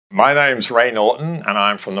My name's Ray Norton and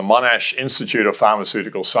I'm from the Monash Institute of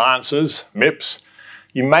Pharmaceutical Sciences, MIPS.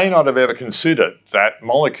 You may not have ever considered that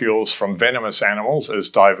molecules from venomous animals as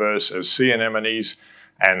diverse as sea anemones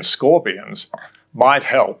and scorpions might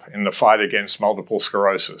help in the fight against multiple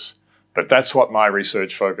sclerosis, but that's what my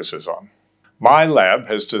research focuses on. My lab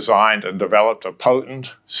has designed and developed a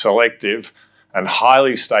potent, selective, and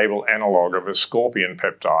highly stable analog of a scorpion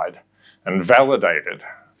peptide and validated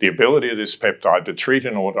the ability of this peptide to treat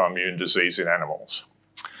an autoimmune disease in animals.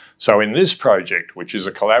 So in this project, which is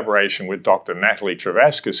a collaboration with Dr. Natalie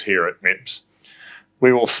Travascus here at MIPS,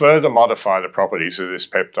 we will further modify the properties of this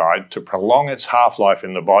peptide to prolong its half-life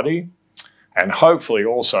in the body and hopefully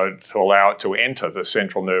also to allow it to enter the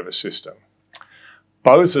central nervous system.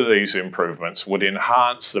 Both of these improvements would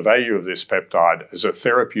enhance the value of this peptide as a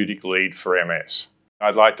therapeutic lead for MS.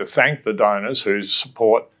 I'd like to thank the donors whose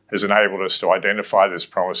support has enabled us to identify this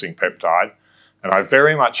promising peptide, and I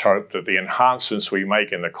very much hope that the enhancements we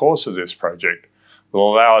make in the course of this project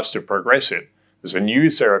will allow us to progress it as a new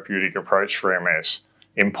therapeutic approach for MS,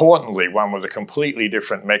 importantly one with a completely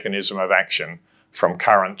different mechanism of action from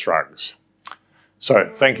current drugs. So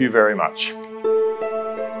thank you very much.